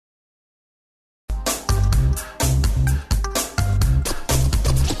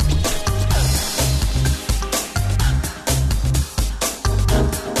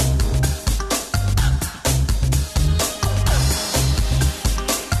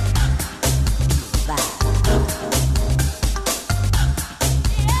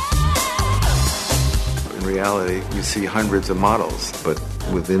reality, you see hundreds of models, but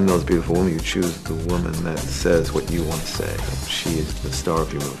within those beautiful women, you choose the woman that says what you want to say. She is the star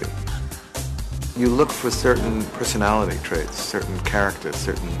of your movie. You look for certain personality traits, certain character,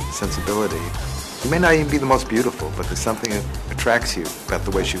 certain sensibility. You may not even be the most beautiful, but there's something that attracts you about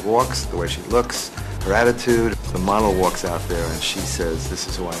the way she walks, the way she looks, her attitude. The model walks out there and she says, "This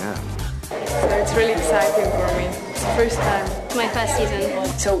is who I am." So it's really exciting for me. It's the first time. My first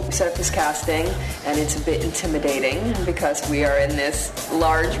season. So we set up this casting, and it's a bit intimidating because we are in this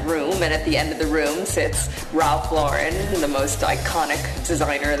large room, and at the end of the room sits Ralph Lauren, the most iconic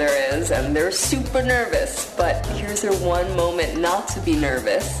designer there is, and they're super nervous. But here's their one moment not to be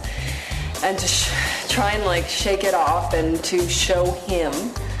nervous, and to try and shake it off and to show him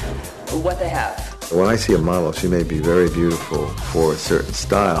what they have. When I see a model, she may be very beautiful for a certain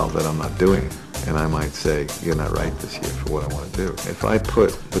style that I'm not doing. And I might say, "You're not right this year for what I want to do." If I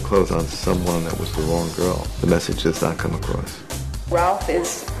put the clothes on someone that was the wrong girl, the message does not come across. Ralph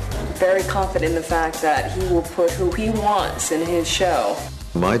is very confident in the fact that he will put who he wants in his show.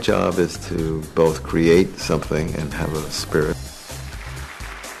 My job is to both create something and have a spirit.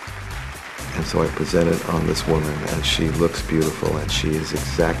 And so I present it on this woman, and she looks beautiful, and she is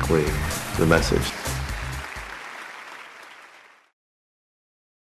exactly the message.